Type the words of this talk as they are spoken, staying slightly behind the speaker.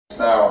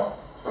now,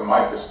 from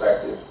my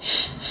perspective,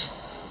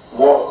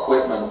 what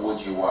equipment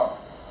would you want?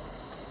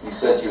 You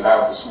said you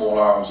have the small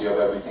arms, you have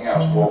everything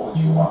else. What would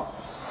you want?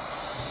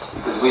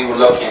 Because we were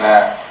looking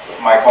at,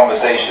 my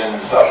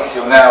conversations up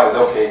until now is,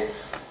 okay,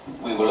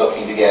 we were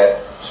looking to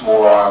get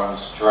small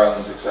arms,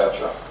 drones,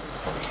 etc.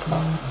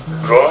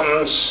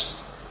 Drones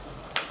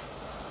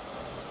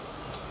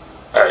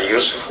are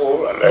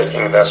useful, and I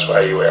think that's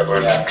why we are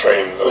going to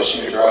train those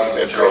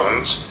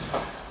drones.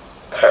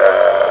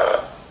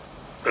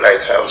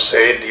 Like I've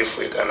said, if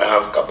we can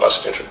have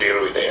capacity to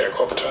deal with the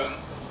helicopter,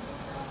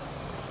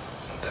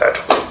 that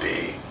would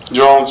be...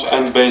 Drones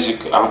and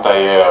basic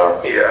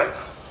anti-air. Yeah.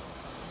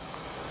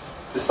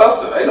 The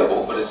stuff's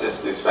available, but it's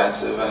just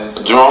expensive, and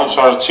it's... Drones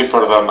are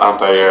cheaper than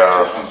anti-air.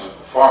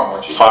 Far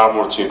more cheaper. Far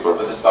more cheaper.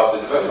 But the stuff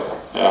is available.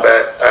 Yeah.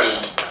 But,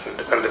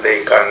 and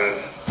they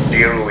can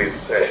deal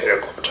with the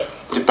helicopter.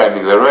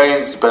 Depending the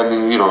range,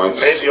 depending, you know,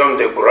 it's... Maybe on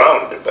the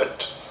ground,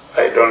 but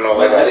I don't know.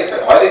 Like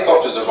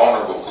helicopters are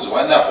vulnerable, because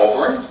when they're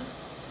hovering,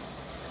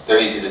 they're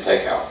easy to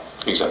take out.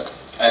 Exactly.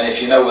 And if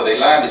you know where they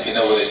land, if you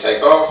know where they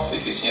take off,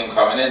 if you see them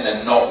coming in,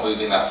 they're not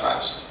moving that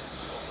fast.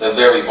 They're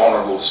very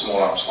vulnerable to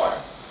small arms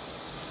fire.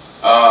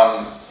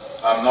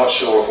 I'm not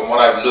sure, from what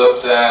I've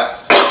looked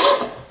at,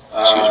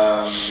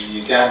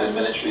 Ugandan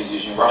military is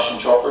using Russian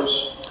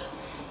choppers.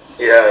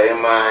 Yeah,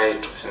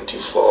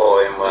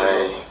 Mi-24,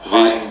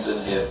 Hinds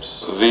and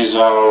hips. These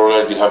are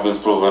already have been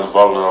proven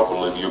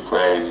vulnerable in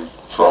Ukraine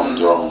from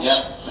drones.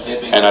 Yeah,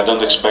 and I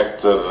don't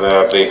expect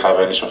that they have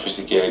any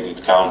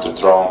sophisticated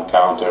counter-drone,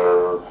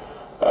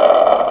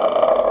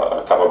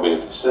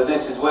 capabilities. So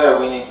this is where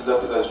we need to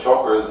look at those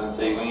choppers and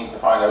see, we need to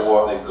find out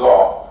what they've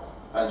got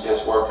and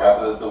just work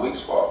out the weak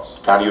spots.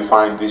 Can you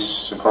find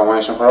this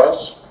information for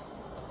us?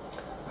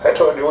 I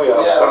told you we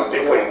have some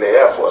people in the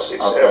Air Force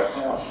itself.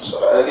 Okay. Yeah.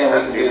 So again, we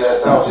can do that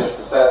ourselves, just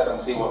assess and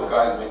see what the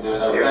guys have been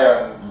doing over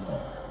there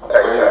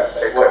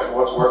and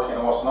what's working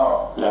and what's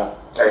not. Yeah.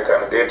 I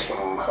can get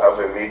him have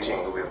a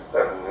meeting with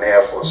an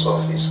Air Force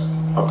officer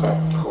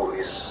who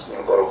is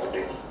involved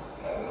in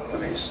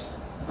this.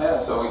 Yeah,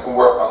 so we can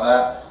work on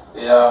that.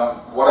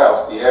 What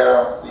else? The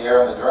air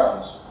and the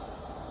drones.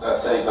 So that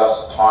saves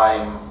us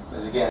time.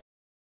 Because again,